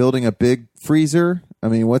on building a big freezer? I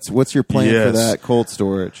mean, what's your plan for that cold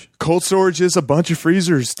storage? Cold storage is a bunch of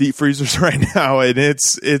freezers, deep freezers right now, and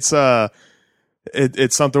it's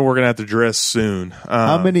something we're gonna have to address soon.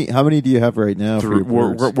 How many do you have right now?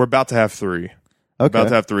 We're about to have 3. Okay. About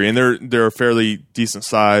to have 3, and they're a fairly decent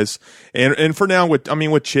size. And for now,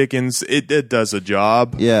 with chickens, it does a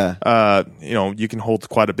job. Yeah. You can hold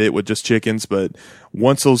quite a bit with just chickens, but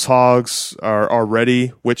once those hogs are ready,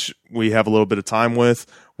 which we have a little bit of time with,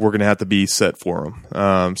 we're going to have to be set for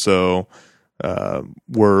them. So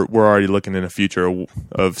we're already looking in the future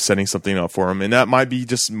of setting something up for them, and that might be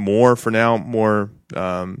just more for now, more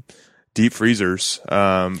deep freezers.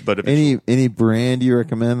 But any brand you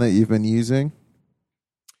recommend that you've been using?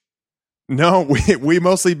 No, we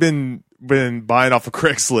mostly been buying off of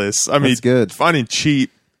Craigslist. I mean, that's good. Finding cheap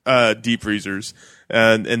deep freezers,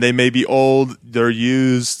 and they may be old, they're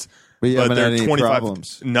used. But you haven't had any 25,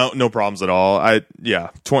 problems. No problems at all.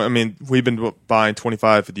 We've been buying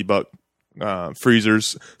 $25, $50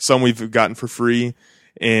 freezers. Some we've gotten for free,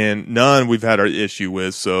 and none we've had our issue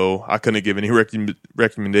with. So I couldn't give any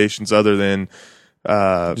recommendations other than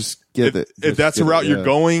if that's the route you're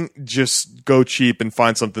going, just go cheap and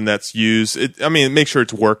find something that's used. Make sure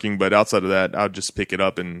it's working, but outside of that, I'll just pick it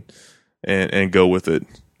up and go with it.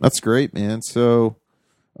 That's great, man. So,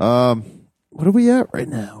 what are we at right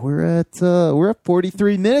now? We're at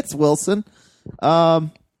 43 minutes, Wilson.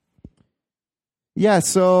 So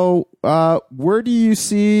where do you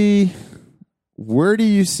see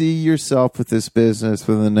yourself with this business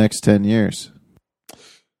for the next 10 years?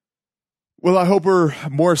 Well, I hope we're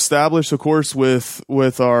more established, of course, with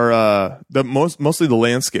our mostly the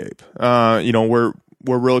landscape. We're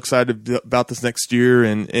real excited about this next year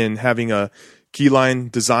and having a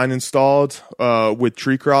keyline design installed with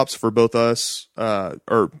tree crops for both us,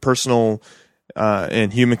 or personal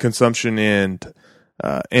and human consumption and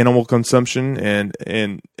animal consumption,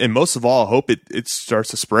 and most of all, I hope it starts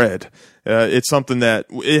to spread. It's something that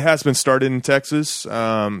it has been started in Texas.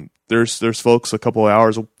 There's folks a couple of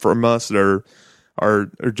hours from us that are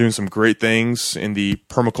doing some great things in the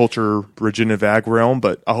permaculture regenerative ag realm,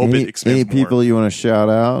 but I hope it expands more. Any people you want to shout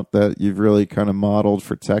out that you've really kind of modeled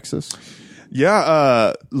for Texas?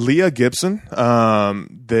 Yeah, Leah Gibson,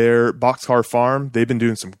 their Boxcar Farm, they've been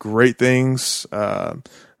doing some great things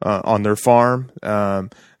on their farm.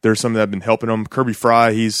 There's some that have been helping them. Kirby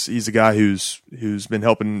Fry, he's a guy who's been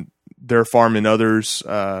helping their farm and others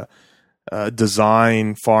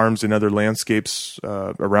design farms and other landscapes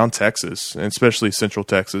around Texas, and especially Central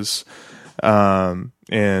Texas.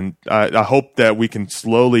 And I hope that we can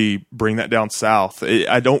slowly bring that down south.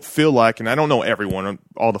 I don't feel like, and I don't know everyone,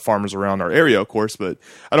 all the farmers around our area, of course, but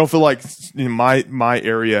I don't feel like my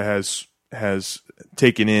area has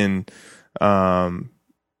taken in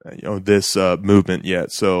this movement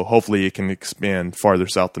yet. So hopefully it can expand farther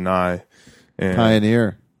south than I. And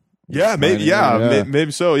Pioneer. Yeah, maybe. Yeah,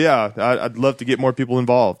 maybe so. Yeah, I'd love to get more people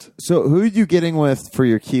involved. So, who are you getting with for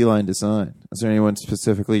your keyline design? Is there anyone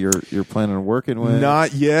specifically you're planning on working with?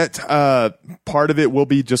 Not yet. Part of it will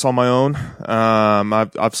be just on my own.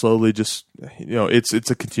 I've slowly just,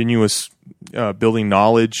 it's a continuous building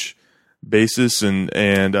knowledge basis, and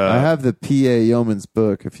I have the PA Yeoman's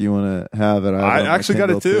book if you want to have it. I actually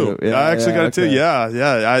got it too. Yeah, I actually got it too.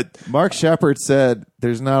 Yeah. Mark Shepard said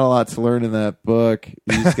there's not a lot to learn in that book.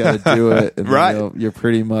 You just got to do it, and right. You're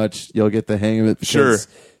pretty much you'll get the hang of it. Sure,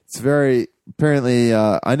 it's very apparently.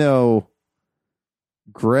 I know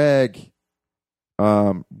Greg.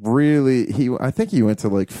 I think he went to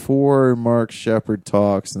like 4 Mark Shepard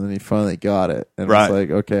talks, and then he finally got it. And right. It's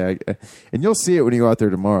like, okay, and you'll see it when you go out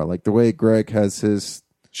there tomorrow. Like the way Greg has his.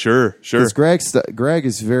 Sure. Because Greg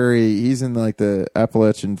is he's in like the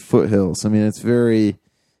Appalachian foothills. I mean, it's very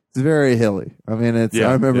hilly. I mean, I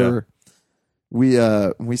remember we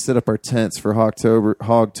set up our tents for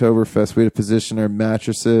Hogtoberfest. We had to position our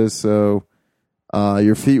mattresses so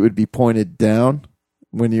your feet would be pointed down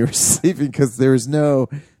when you were sleeping, because there was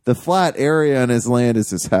the flat area on his land is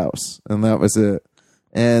his house, and that was it.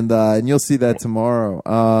 And you'll see that tomorrow.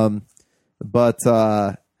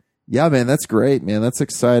 Yeah, man, that's great, man. That's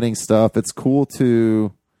exciting stuff. It's cool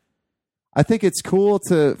I think it's cool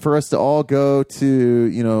for us to all go to,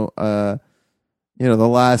 the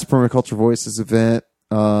last Permaculture Voices event,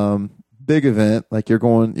 big event. Like you're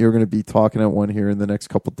going to be talking at one here in the next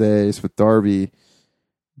couple days with Darby.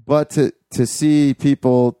 But to see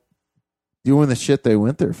people doing the shit they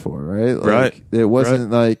went there for, right? Like, right. It wasn't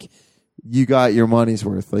like you got your money's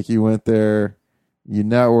worth. Like you went there, you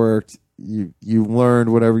networked, you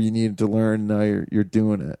learned whatever you needed to learn. Now you're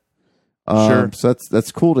doing it. Sure. So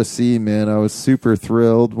that's cool to see, man. I was super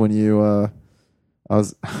thrilled when I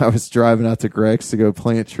was driving out to Greg's to go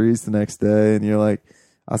plant trees the next day, and I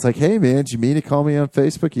was like, hey man, did you mean to call me on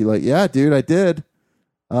Facebook? You're like, yeah, dude, I did.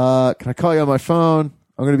 Can I call you on my phone?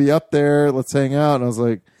 I'm going to be up there. Let's hang out. And I was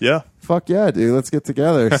like, yeah, fuck yeah, dude. Let's get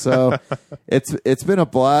together. So it's been a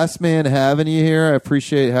blast, man, having you here. I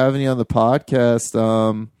appreciate having you on the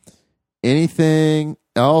podcast. Anything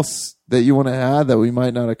else that you want to add that we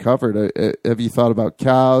might not have covered? Have you thought about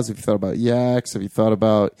cows? Have you thought about yaks? Have you thought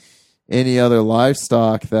about any other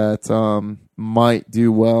livestock that might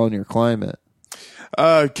do well in your climate?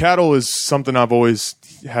 Cattle is something I've always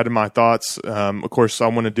had in my thoughts. Of course, I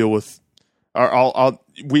want to deal with.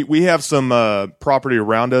 We have some property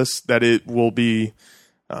around us that it will be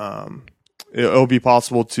it'll be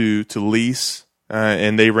possible to lease,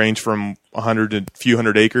 and they range from 100 to a few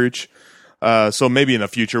hundred acreage. So maybe in the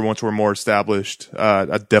future, once we're more established,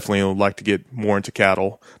 I definitely would like to get more into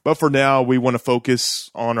cattle. But for now, we want to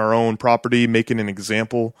focus on our own property, making an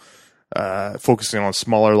example, focusing on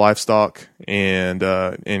smaller livestock, and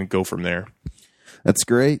go from there. That's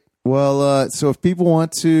great. Well, so if people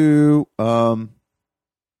want to,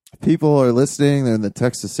 people are listening, they're in the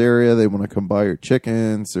Texas area, they want to come buy your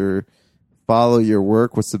chickens or follow your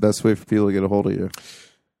work, what's the best way for people to get a hold of you?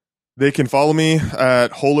 They can follow me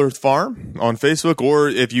at Whole Earth Farm on Facebook, or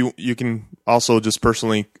if you can also just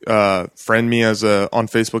personally friend me on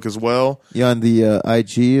Facebook as well. You on the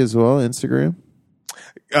IG as well, Instagram?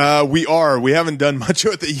 We haven't done much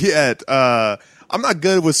with it yet. I'm not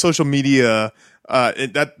good with social media.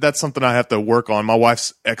 That's something I have to work on. My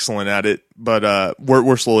wife's excellent at it, but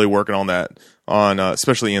we're slowly working on that, on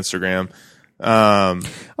especially Instagram.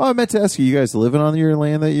 I meant to ask you guys living on your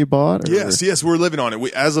land that you bought? Or? Yes, we're living on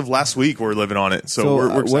it. As of last week, we're living on it. So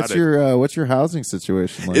we're excited. What's your housing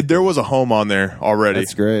situation like? There was a home on there already.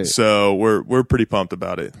 That's great. So we're pretty pumped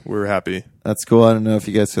about it. We're happy. That's cool. I don't know if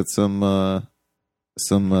you guys had some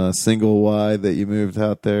single wide that you moved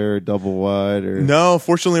out there, double wide, or no.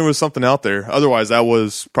 Fortunately, there was something out there. Otherwise, that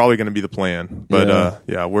was probably going to be the plan. But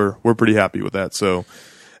we're pretty happy with that. So,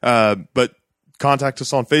 but contact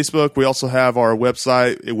us on Facebook. We also have our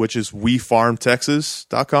website, which is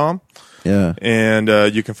wefarmtexas.com. Yeah, and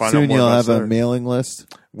you can find out more. You'll about have there. A mailing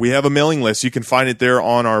list. We have a mailing list. You can find it there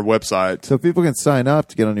on our website, so people can sign up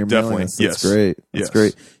to get on your mailing list. That's great. That's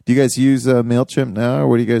great. Do you guys use MailChimp now, or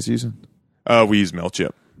what are you guys using? We use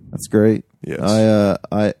MailChimp. That's great. Yes.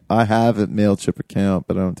 I have a MailChimp account,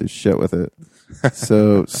 but I don't do shit with it.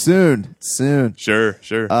 So soon. Sure.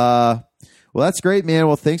 Well, that's great, man.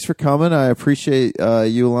 Well, thanks for coming. I appreciate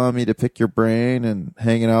you allowing me to pick your brain and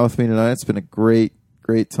hanging out with me tonight. It's been a great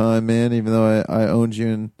time, man, even though I owned you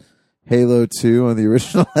in Halo 2 on the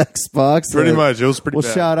original Xbox. Pretty much. It was pretty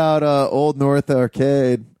bad. Shout out Old North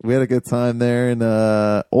Arcade. We had a good time there in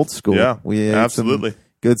old school. Yeah, we ate absolutely. Some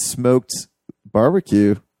good smoked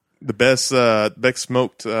barbecue. the best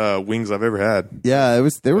smoked wings I've ever had. Yeah, it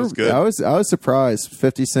was. They were was good. I was surprised.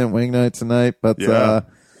 50-cent wing night tonight. But Yeah.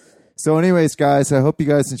 so, anyways, guys, I hope you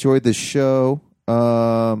guys enjoyed this show.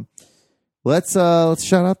 Let's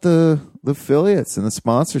shout out the affiliates and the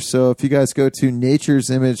sponsors. So if you guys go to Nature's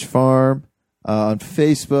Image Farm on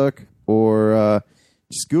Facebook or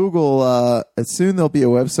just Google, soon there'll be a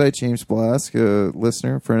website. James Blask, a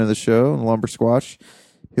listener, friend of the show, and Lumber Squatch,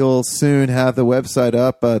 he'll soon have the website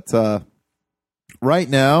up. But right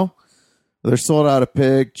now, they're sold out of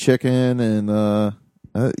pig, chicken, and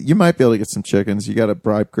you might be able to get some chickens. You got to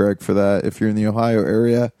bribe Greg for that if you're in the Ohio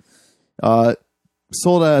area.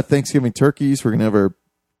 Sold out of Thanksgiving turkeys. We're going to have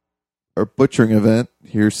our butchering event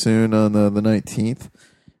here soon on the 19th.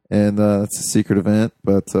 And it's a secret event,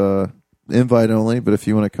 but invite only. But if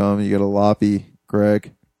you want to come, you got to lobby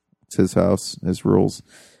Greg. It's his house, his rules.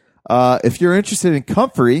 If you're interested in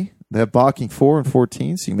comfrey, they have Bocking 4 and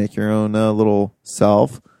 14, so you can make your own little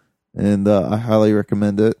salve. And I highly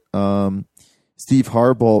recommend it. Steve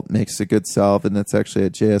Harbolt makes a good salve, and that's actually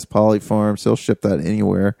at JS Poly Farms. He'll ship that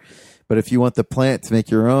anywhere. But if you want the plant to make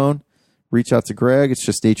your own, reach out to Greg. It's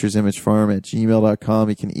just naturesimagefarm@gmail.com.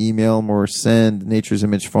 You can email him or send Nature's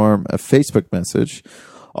Image Farm a Facebook message.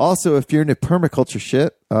 Also, if you're into permaculture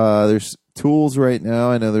shit, there's tools right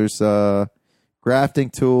now. I know there's grafting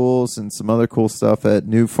tools and some other cool stuff at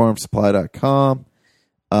newfarmsupply.com.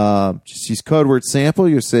 Just use code word sample.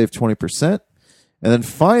 You'll save 20%. And then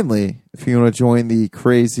finally, if you want to join the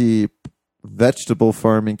crazy vegetable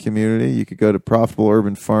farming community, you could go to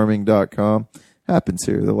profitableurbanfarming.com. Happens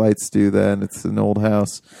here. The lights do that, and it's an old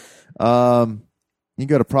house. You can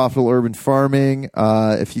go to Profitable Urban Farming.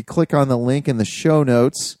 If you click on the link in the show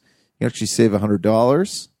notes, you can actually save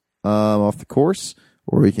 $100 off the course,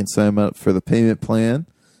 or you can sign up for the payment plan.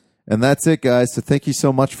 And that's it, guys. So thank you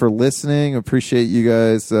so much for listening. Appreciate you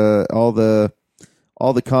guys, all the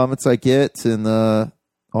comments I get, and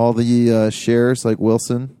all the shares, like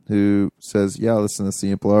Wilson, who says, yeah, listen to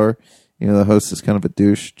Sample Hour. You know, the host is kind of a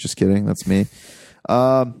douche. Just kidding. That's me.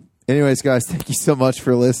 Anyways, guys, thank you so much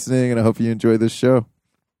for listening, and I hope you enjoyed this show.